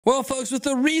Well, folks, with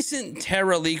the recent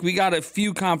Terra leak, we got a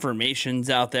few confirmations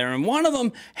out there, and one of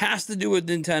them has to do with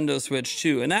Nintendo Switch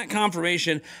 2, and that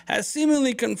confirmation has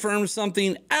seemingly confirmed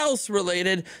something else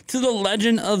related to the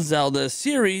Legend of Zelda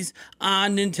series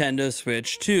on Nintendo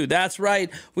Switch 2. That's right,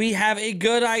 we have a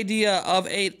good idea of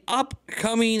an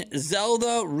upcoming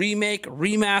Zelda remake,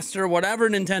 remaster, whatever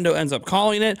Nintendo ends up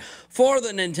calling it, for the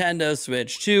Nintendo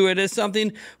Switch 2. It is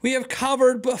something we have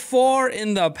covered before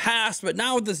in the past, but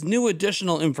now with this new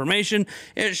additional information,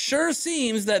 it sure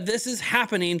seems that this is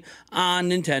happening on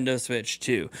Nintendo Switch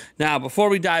 2. Now, before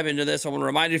we dive into this, I want to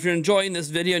remind you, if you're enjoying this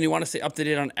video and you want to stay up to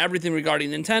date on everything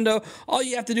regarding Nintendo, all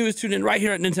you have to do is tune in right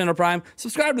here at Nintendo Prime,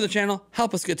 subscribe to the channel,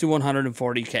 help us get to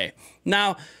 140K.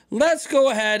 Now, let's go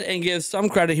ahead and give some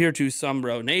credit here to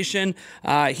Sumbro Nation.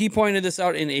 He pointed this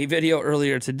out in a video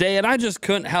earlier today, and I just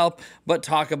couldn't help but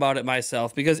talk about it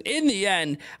myself, because in the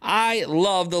end, I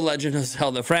love the Legend of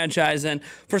Zelda franchise, and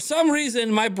for some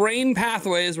reason, my brain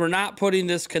pathways were not putting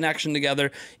this connection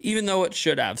together, even though it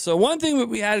should have. So one thing that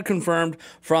we had confirmed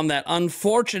from that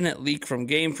unfortunate leak from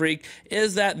Game Freak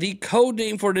is that the code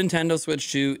name for Nintendo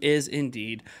Switch 2 is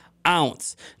indeed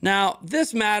Ounce. Now,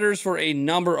 this matters for a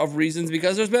number of reasons,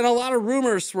 because there's been a lot of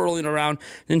rumors swirling around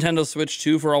Nintendo Switch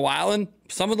 2 for a while, and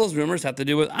some of those rumors have to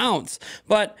do with Ounce.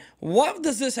 But what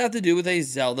does this have to do with a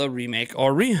Zelda remake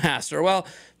or remaster? Well,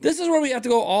 this is where we have to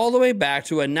go all the way back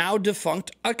to a now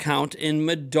defunct account in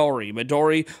Midori.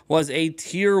 Midori was a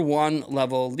tier 1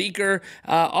 level leaker,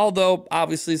 although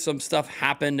obviously some stuff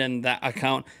happened and that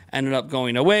account ended up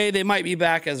going away. They might be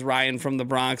back as Ryan from the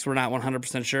Bronx. We're not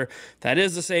 100% sure that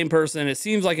is the same person. It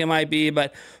seems like it might be,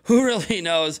 but who really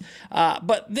knows?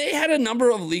 But they had a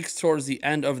number of leaks towards the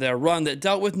end of their run that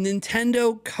dealt with Nintendo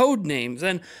code names,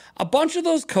 and a bunch of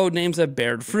those code names have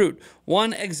bared fruit.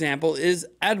 One example is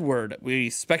Edward. We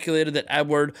speculated that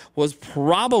Edward was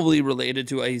probably related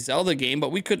to a Zelda game,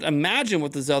 but we could imagine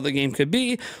what the Zelda game could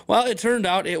be. Well, it turned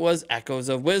out it was Echoes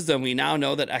of Wisdom. We now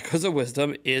know that Echoes of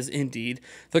Wisdom is indeed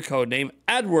the codename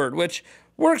Edward, which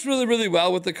works really, really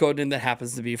well with the codename that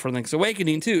happens to be for Link's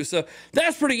Awakening too. So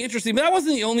that's pretty interesting, but that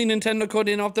wasn't the only Nintendo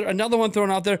codename out there. Another one thrown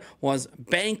out there was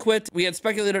Banquet. We had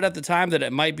speculated at the time that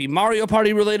it might be Mario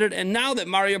Party related, and now that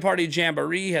Mario Party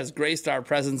Jamboree has graced our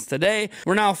presence today,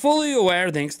 we're now fully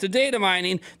aware, thanks to data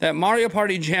mining, that Mario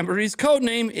Party Jamboree's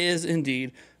codename is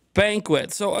indeed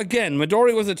Banquet. So again,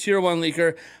 Midori was a tier 1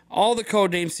 leaker. All the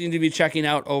code names seem to be checking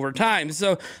out over time.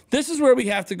 So this is where we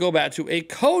have to go back to a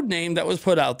code name that was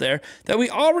put out there that we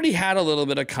already had a little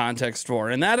bit of context for.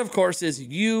 And that, of course, is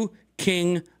You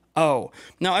King O.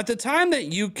 Now, at the time that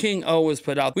You King O was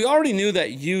put out, we already knew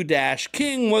that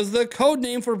U-King was the code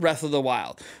name for Breath of the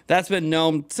Wild. That's been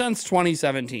known since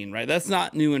 2017, right? That's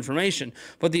not new information.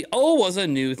 But the O was a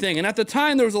new thing. And at the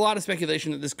time, there was a lot of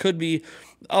speculation that this could be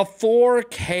a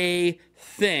 4K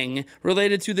thing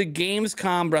related to the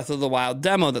Gamescom Breath of the Wild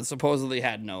demo that supposedly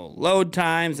had no load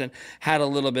times and had a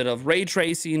little bit of ray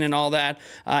tracing and all that,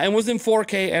 and was in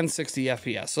 4K and 60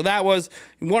 FPS. So that was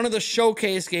one of the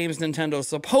showcase games Nintendo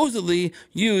supposedly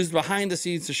used behind the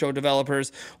scenes to show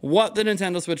developers what the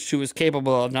Nintendo Switch 2 is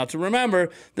capable of. Now, to remember,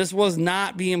 this was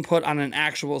not being put on an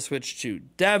actual Switch 2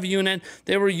 dev unit.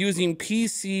 They were using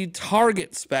PC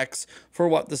target specs for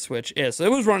what the Switch is. So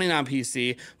it was running on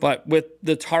PC, but with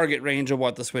the target range of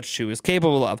what the Switch 2 is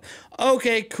capable of.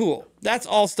 Okay, cool. That's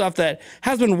all stuff that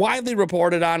has been widely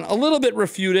reported on, a little bit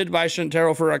refuted by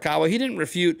Shuntaro Furukawa. He didn't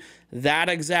refute that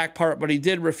exact part, but he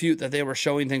did refute that they were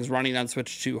showing things running on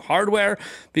Switch 2 hardware,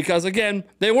 because again,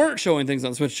 they weren't showing things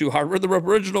on Switch 2 hardware. The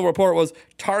original report was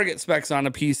target specs on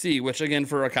a PC, which again,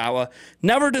 Furukawa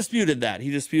never disputed that.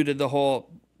 He disputed the whole,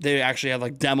 they actually had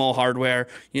like demo hardware,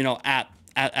 you know, at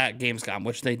Gamescom,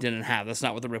 which they didn't have. That's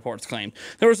not what the reports claimed.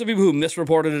 There were some people who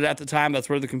misreported it at the time. That's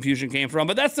where the confusion came from,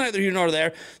 but that's neither here nor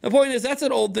there. The point is, that's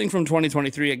an old thing from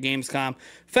 2023 at Gamescom.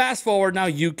 Fast forward, now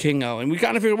You King O, and we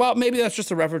kind of figured, well, maybe that's just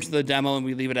a reference to the demo and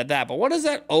we leave it at that. But what does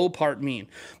that O part mean?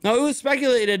 Now, it was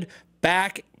speculated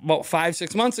back about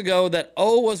 5-6 months ago that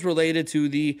O was related to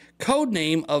the code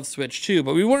name of Switch 2,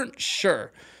 but we weren't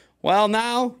sure. Well,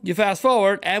 now you fast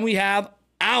forward and we have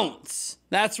Ounce.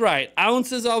 That's right,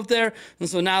 Ounce is out there, and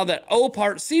so now that O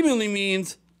part seemingly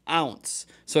means Ounce.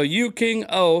 So You King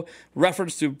O,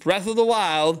 reference to Breath of the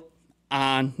Wild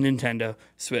on Nintendo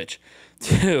Switch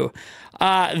 2.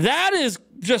 That is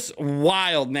just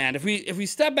wild, man. If we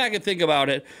step back and think about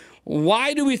it,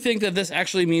 why do we think that this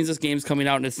actually means this game's coming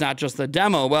out and it's not just the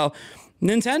demo? Well,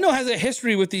 Nintendo has a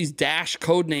history with these dash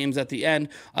code names at the end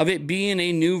of it being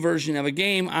a new version of a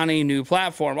game on a new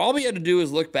platform. All we had to do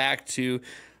is look back to,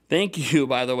 thank you,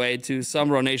 by the way, to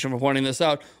Sumbro Nation for pointing this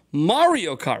out,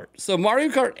 Mario Kart. So Mario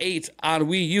Kart 8 on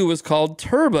Wii U was called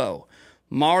Turbo.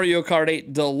 Mario Kart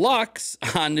 8 Deluxe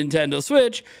on Nintendo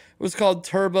Switch was called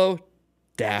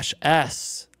Turbo-S.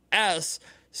 S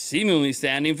seemingly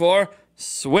standing for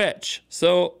Switch.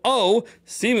 So O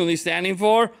seemingly standing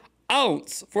for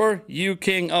ounce for you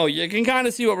King O. You can kind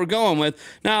of see what we're going with.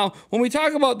 Now, when we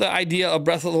talk about the idea of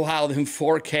Breath of the Wild in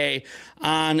 4K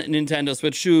on Nintendo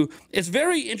Switch 2, it's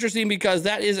very interesting because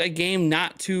that is a game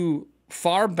not too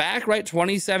far back, right?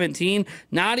 2017,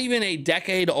 not even a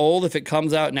decade old if it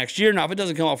comes out next year. Now, if it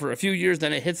doesn't come out for a few years,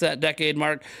 then it hits that decade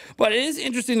mark. But it is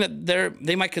interesting that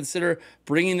they might consider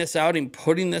bringing this out and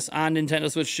putting this on Nintendo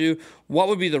Switch 2. What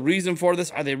would be the reason for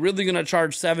this? Are they really going to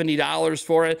charge $70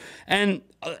 for it? And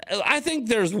I think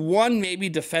there's one maybe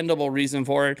defendable reason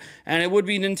for it, and it would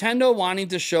be Nintendo wanting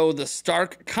to show the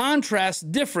stark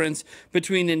contrast difference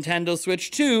between Nintendo Switch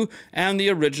 2 and the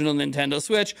original Nintendo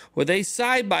Switch with a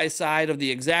side-by-side of the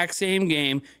exact same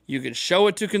game. You could show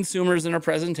it to consumers in a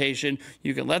presentation.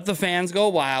 You can let the fans go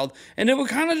wild, and it would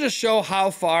kind of just show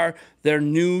how far their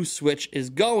new Switch is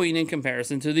going in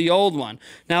comparison to the old one.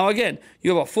 Now, again,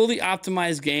 you have a fully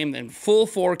optimized game in full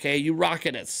 4K. You rock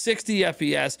it at 60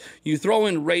 FPS. You throw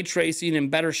in ray tracing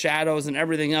and better shadows and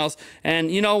everything else.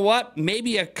 And you know what?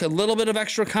 Maybe a little bit of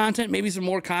extra content, maybe some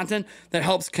more content that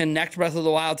helps connect Breath of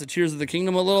the Wild to Tears of the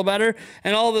Kingdom a little better.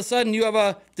 And all of a sudden, you have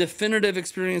a definitive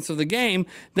experience of the game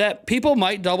that people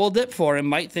might double dip for and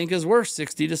might think is worth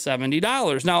 $60 to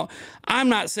 $70. Now, I'm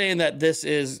not saying that this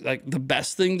is like the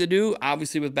best thing to do.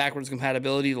 Obviously, with backwards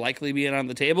compatibility likely being on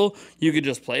the table, you could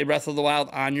just play Breath of the Wild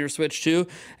on your Switch 2.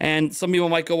 And some people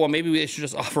might go, well, maybe we should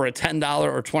just offer a $10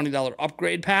 or $20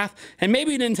 upgrade path. And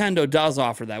maybe Nintendo does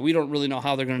offer that. We don't really know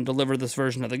how they're going to deliver this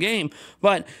version of the game.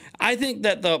 But I think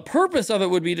that the purpose of it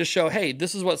would be to show, hey,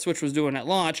 this is what Switch was doing at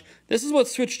launch. This is what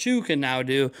Switch 2 can now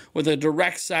do with a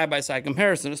direct side-by-side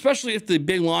comparison, especially if the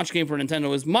big launch game for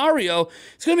Nintendo is Mario.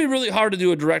 It's going to be really hard to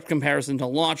do a direct comparison to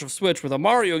launch of Switch with a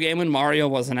Mario game when Mario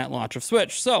wasn't at launch of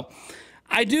Switch. So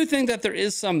I do think that there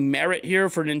is some merit here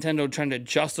for Nintendo trying to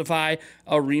justify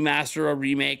a remaster, a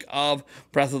remake of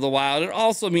Breath of the Wild. It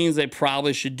also means they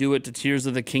probably should do it to Tears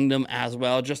of the Kingdom as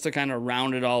well, just to kind of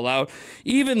round it all out.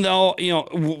 Even though, you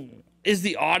know, is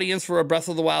the audience for a Breath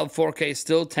of the Wild 4K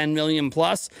still 10 million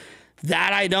plus?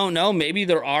 That I don't know. Maybe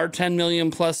there are 10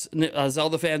 million plus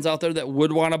Zelda fans out there that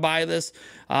would want to buy this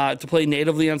to play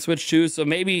natively on Switch 2. So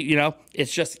maybe, you know,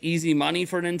 it's just easy money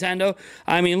for Nintendo.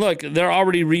 I mean, look, they're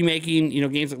already remaking, you know,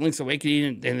 games like Link's Awakening,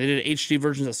 and they did HD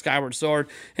versions of Skyward Sword,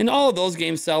 and all of those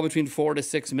games sell between 4 to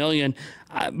 6 million.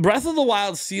 Breath of the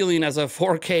Wild ceiling as a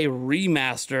 4K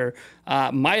remaster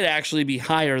might actually be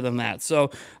higher than that.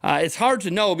 So it's hard to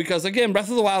know because, again,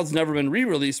 Breath of the Wild's never been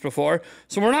re-released before,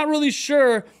 so we're not really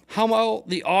sure how well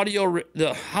the audio,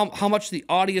 how much the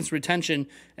audience retention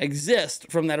exists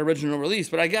from that original release.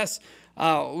 But I guess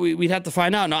we'd have to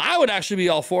find out. Now, I would actually be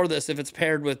all for this if it's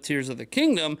paired with Tears of the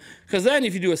Kingdom, because then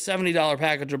if you do a $70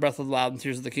 package of Breath of the Wild and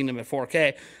Tears of the Kingdom at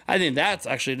 4K, I think that's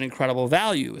actually an incredible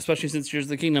value, especially since Tears of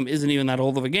the Kingdom isn't even that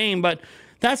old of a game. But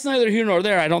that's neither here nor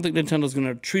there. I don't think Nintendo's going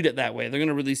to treat it that way. They're going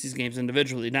to release these games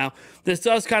individually. Now, this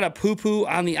does kind of poo-poo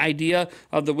on the idea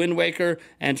of the Wind Waker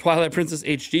and Twilight Princess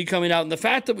HD coming out. And the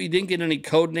fact that we didn't get any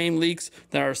codename leaks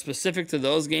that are specific to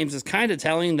those games is kind of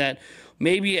telling that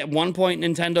maybe at one point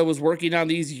Nintendo was working on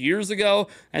these years ago,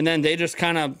 and then they just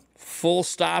kind of full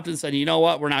stopped and said, you know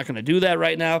what, we're not going to do that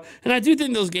right now. And I do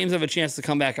think those games have a chance to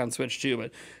come back on Switch too.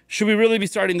 But should we really be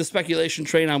starting the speculation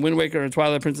train on Wind Waker and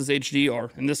Twilight Princess HD,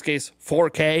 or in this case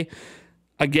 4K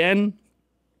again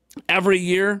every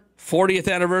year?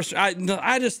 40th anniversary.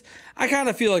 I kind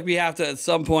of feel like we have to at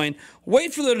some point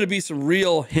wait for there to be some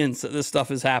real hints that this stuff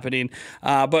is happening.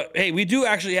 But hey, we do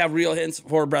actually have real hints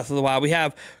for Breath of the Wild. We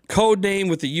have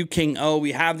Codename with the U King O.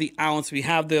 We have the ounce. We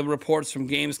have the reports from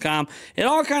Gamescom. It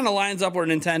all kind of lines up where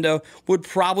Nintendo would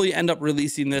probably end up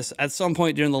releasing this at some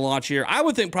point during the launch year. I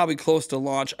would think probably close to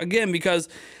launch, again, because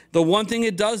the one thing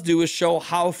it does do is show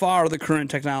how far the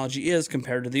current technology is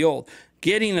compared to the old.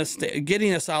 Getting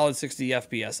a solid 60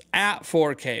 FPS at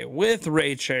 4K with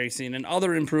ray tracing and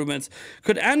other improvements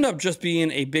could end up just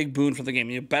being a big boon for the game.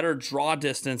 You have better draw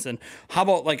distance, and how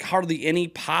about like hardly any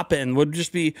pop-in would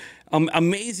just be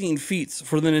amazing feats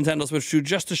for the Nintendo Switch 2,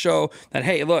 just to show that,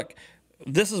 hey, look,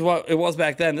 this is what it was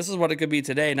back then. This is what it could be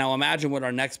today. Now imagine what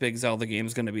our next big Zelda game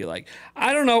is going to be like.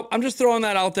 I don't know. I'm just throwing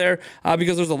that out there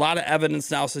because there's a lot of evidence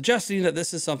now suggesting that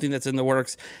this is something that's in the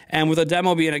works. And with a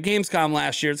demo being at Gamescom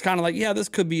last year, it's kind of like, yeah, this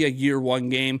could be a year one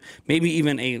game, maybe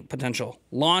even a potential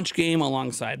launch game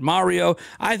alongside Mario.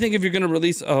 I think if you're going to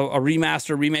release a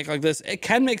remaster, remake like this, it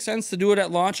can make sense to do it at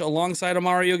launch alongside a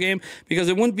Mario game, because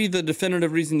it wouldn't be the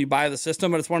definitive reason you buy the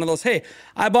system, but it's one of those, hey,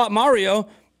 I bought Mario,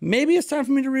 maybe it's time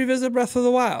for me to revisit Breath of the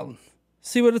Wild.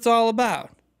 see what it's all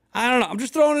about. I don't know. I'm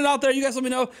just throwing it out there. You guys let me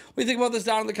know what you think about this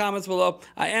down in the comments below.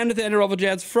 I am Nathaniel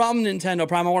Jans from Nintendo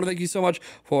Prime. I want to thank you so much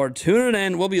for tuning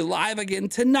in. We'll be live again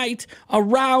tonight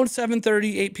around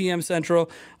 7:30, 8 p.m.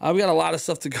 Central. We got a lot of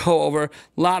stuff to go over, a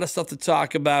lot of stuff to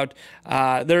talk about.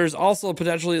 There's also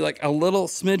potentially like a little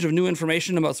smidge of new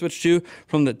information about Switch 2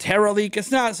 from the Terra leak.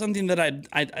 It's not something that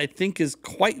I think is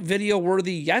quite video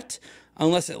worthy yet,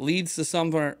 unless it leads to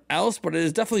somewhere else, but it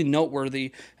is definitely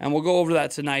noteworthy, and we'll go over that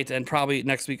tonight and probably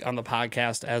next week on the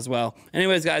podcast as well.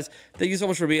 Anyways, guys, thank you so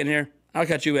much for being here. I'll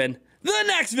catch you in the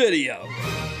next video.